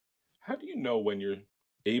How do you know when you're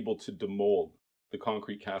able to demold the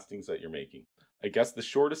concrete castings that you're making? I guess the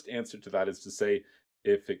shortest answer to that is to say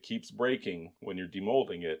if it keeps breaking when you're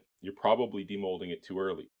demolding it, you're probably demolding it too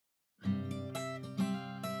early.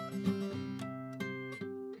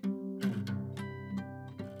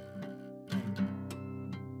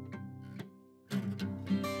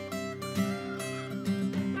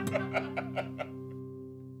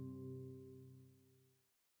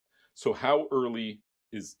 So how early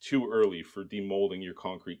is too early for demolding your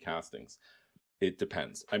concrete castings? It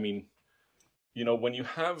depends. I mean, when you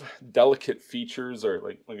have delicate features or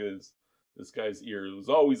like look at this guy's ear, it was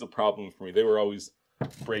always a problem for me. They were always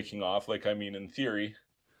breaking off. Like, I mean, in theory,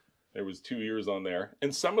 there was two ears on there,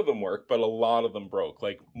 and some of them worked, but a lot of them broke,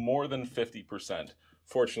 like more than 50%.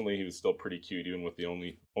 Fortunately, he was still pretty cute, even with the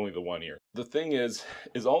only the one ear. The thing is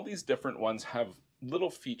all these different ones have little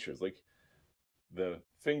features, like the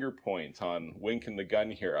finger point on Wink and the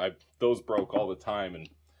gun here. Those broke all the time,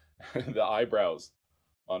 and the eyebrows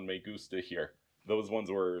on Megusta here. Those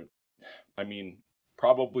ones were, I mean,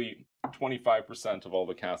 probably 25% of all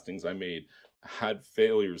the castings I made had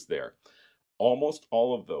failures there. Almost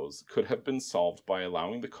all of those could have been solved by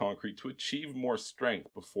allowing the concrete to achieve more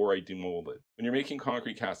strength before I demold it. When you're making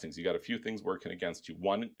concrete castings, you got a few things working against you.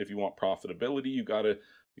 One, if you want profitability, you got to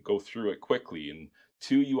go through it quickly. And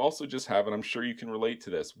two, you also just have, and I'm sure you can relate to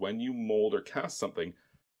this, when you mold or cast something,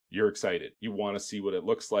 you're excited. You want to see what it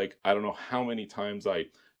looks like. I don't know how many times I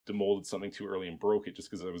demolded something too early and broke it just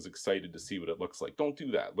because I was excited to see what it looks like. Don't do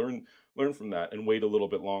that. Learn from that and wait a little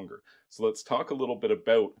bit longer. So let's talk a little bit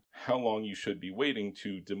about how long you should be waiting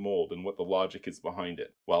to demold and what the logic is behind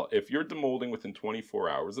it. Well, if you're demolding within 24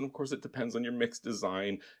 hours, and of course it depends on your mix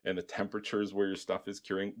design and the temperatures where your stuff is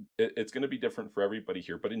curing, it's going to be different for everybody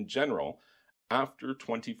here. But in general, after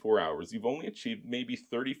 24 hours, you've only achieved maybe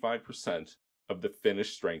 35% of the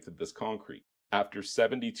finished strength of this concrete. After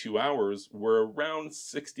 72 hours, we're around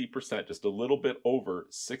 60%, just a little bit over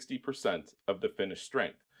 60% of the finished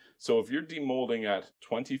strength. So if you're demolding at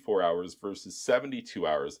 24 hours versus 72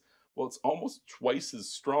 hours, well, it's almost twice as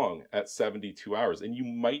strong at 72 hours. And you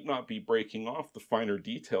might not be breaking off the finer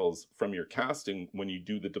details from your casting when you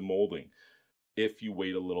do the demolding. If you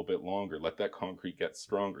wait a little bit longer, let that concrete get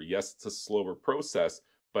stronger. Yes, it's a slower process,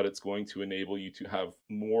 but it's going to enable you to have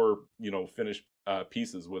more, finished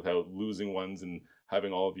pieces without losing ones and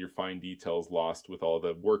having all of your fine details lost with all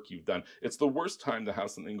the work you've done. It's the worst time to have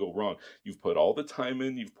something go wrong. You've put all the time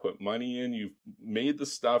in, you've put money in, you've made the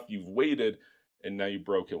stuff, you've waited, and now you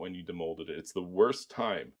broke it when you demolded it. It's the worst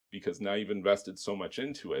time because now you've invested so much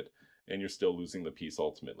into it and you're still losing the piece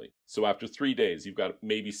ultimately. So after 3 days, you've got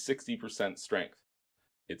maybe 60% strength.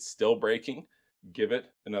 It's still breaking. Give it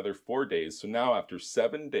another 4 days. So now after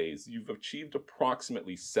 7 days, you've achieved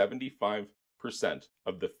approximately 75%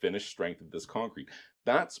 of the finished strength of this concrete.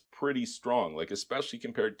 That's pretty strong, like especially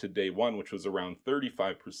compared to day one, which was around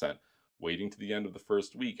 35%. Waiting to the end of the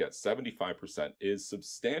first week at 75% is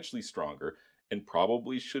substantially stronger and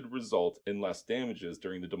probably should result in less damages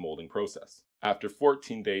during the demolding process. After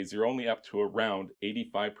 14 days, you're only up to around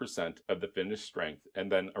 85% of the finished strength, and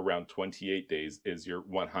then around 28 days is your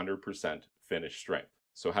 100% finished strength.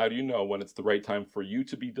 So how do you know when it's the right time for you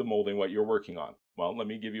to be demolding what you're working on? Well, let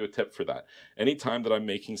me give you a tip for that. Anytime that I'm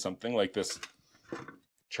making something like this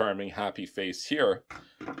charming happy face here,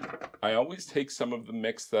 I always take some of the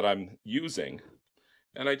mix that I'm using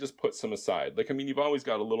and I just put some aside. Like, I mean, you've always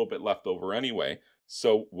got a little bit left over anyway.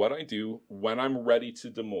 So what I do when I'm ready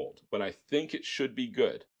to demold, when I think it should be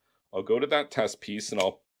good, I'll go to that test piece and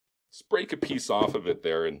I'll just break a piece off of it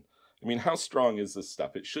there. And I mean, how strong is this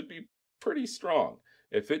stuff? It should be pretty strong.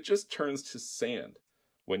 If it just turns to sand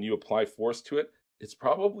when you apply force to it, it's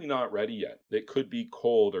probably not ready yet. It could be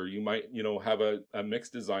cold, or you might, have a mix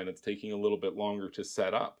design that's taking a little bit longer to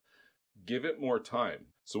set up. Give it more time.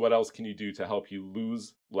 So what else can you do to help you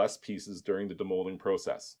lose less pieces during the demolding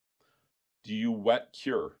process? Do you wet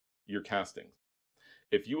cure your castings?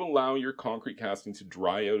 If you allow your concrete casting to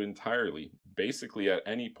dry out entirely, basically at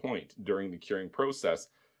any point during the curing process,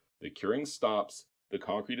 the curing stops, the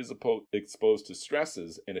concrete is exposed to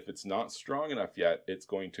stresses, and if it's not strong enough yet, it's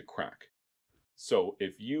going to crack. So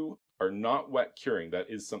if you are not wet curing, that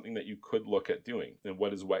is something that you could look at doing. And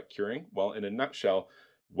what is wet curing? Well, in a nutshell,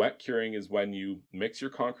 wet curing is when you mix your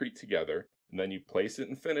concrete together and then you place it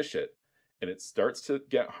and finish it, and it starts to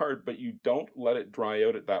get hard, but you don't let it dry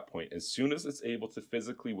out at that point. As soon as it's able to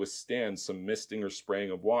physically withstand some misting or spraying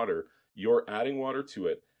of water, you're adding water to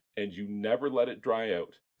it, and you never let it dry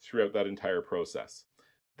out throughout that entire process.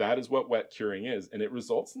 That is what wet curing is, and it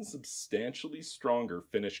results in substantially stronger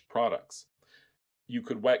finished products. You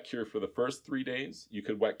could wet cure for the first 3 days, you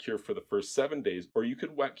could wet cure for the first 7 days, or you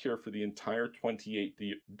could wet cure for the entire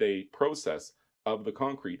 28-day process of the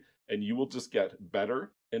concrete, and you will just get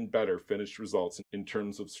better and better finished results in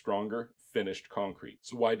terms of stronger finished concrete.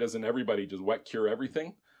 So why doesn't everybody just wet cure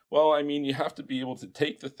everything? Well, I mean, you have to be able to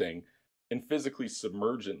take the thing and physically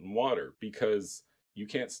submerge it in water, because you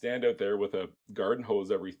can't stand out there with a garden hose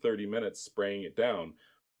every 30 minutes spraying it down.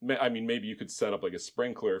 I mean, maybe you could set up like a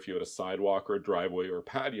sprinkler if you had a sidewalk or a driveway or a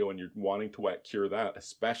patio and you're wanting to wet cure that,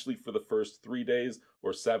 especially for the first 3 days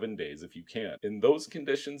or 7 days if you can. In those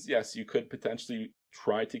conditions, yes, you could potentially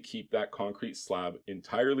try to keep that concrete slab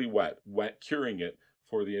entirely wet curing it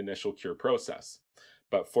for the initial cure process.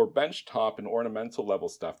 But for bench top and ornamental level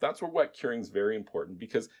stuff, that's where wet curing is very important,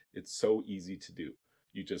 because it's so easy to do.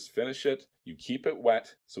 You just finish it, you keep it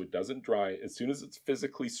wet so it doesn't dry. As soon as it's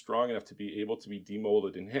physically strong enough to be able to be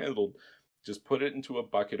demolded and handled, just put it into a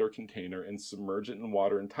bucket or container and submerge it in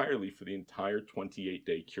water entirely for the entire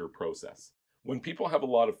 28-day cure process. When people have a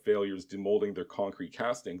lot of failures demolding their concrete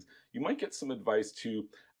castings, you might get some advice to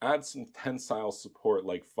add some tensile support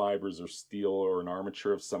like fibers or steel or an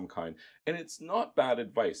armature of some kind. And it's not bad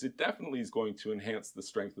advice. It definitely is going to enhance the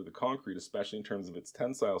strength of the concrete, especially in terms of its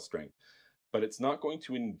tensile strength. But it's not going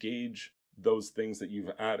to engage those things that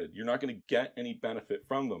you've added. You're not going to get any benefit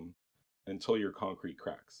from them until your concrete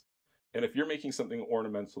cracks. And if you're making something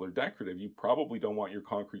ornamental or decorative, you probably don't want your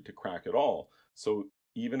concrete to crack at all. So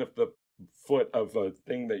even if the foot of a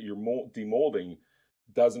thing that you're demolding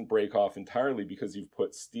doesn't break off entirely because you've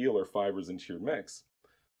put steel or fibers into your mix,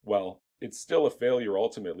 well, it's still a failure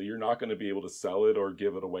ultimately. You're not going to be able to sell it or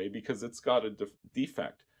give it away because it's got a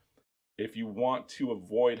defect. If you want to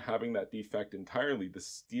avoid having that defect entirely, the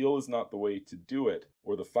steel is not the way to do it,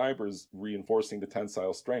 or the fibers reinforcing the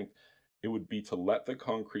tensile strength. It would be to let the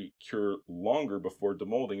concrete cure longer before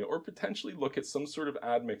demolding it, or potentially look at some sort of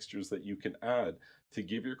admixtures that you can add to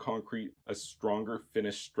give your concrete a stronger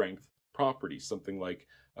finish strength property. Something like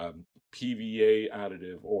PVA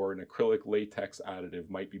additive or an acrylic latex additive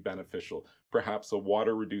might be beneficial. Perhaps a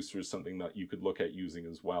water reducer is something that you could look at using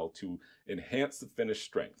as well to enhance the finish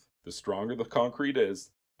strength. The stronger the concrete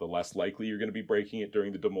is, the less likely you're going to be breaking it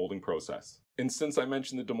during the demolding process. And since I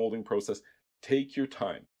mentioned the demolding process, take your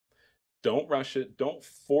time. Don't rush it. Don't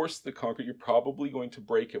force the concrete. You're probably going to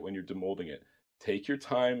break it when you're demolding it. Take your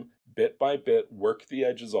time, bit by bit, work the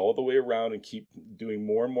edges all the way around and keep doing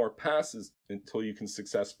more and more passes until you can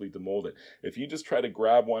successfully demold it. If you just try to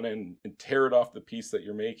grab one end and tear it off the piece that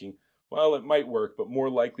you're making, well, it might work, but more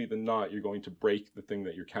likely than not, you're going to break the thing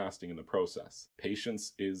that you're casting in the process.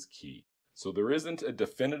 Patience is key. So there isn't a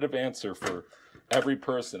definitive answer for every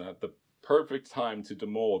person at the perfect time to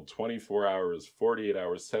demold: 24 hours, 48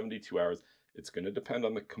 hours, 72 hours. It's going to depend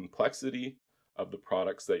on the complexity of the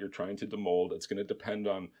products that you're trying to demold. It's going to depend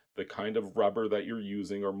on the kind of rubber that you're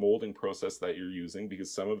using or molding process that you're using,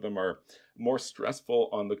 because some of them are more stressful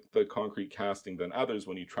on the concrete casting than others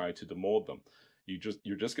when you try to demold them.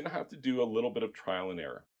 You're just going to have to do a little bit of trial and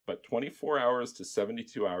error. But 24 hours to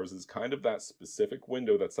 72 hours is kind of that specific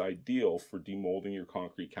window that's ideal for demolding your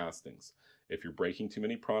concrete castings. If you're breaking too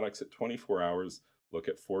many products at 24 hours, look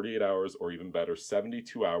at 48 hours, or even better,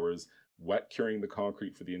 72 hours, wet curing the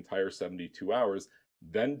concrete for the entire 72 hours,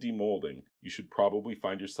 then demolding. You should probably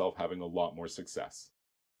find yourself having a lot more success.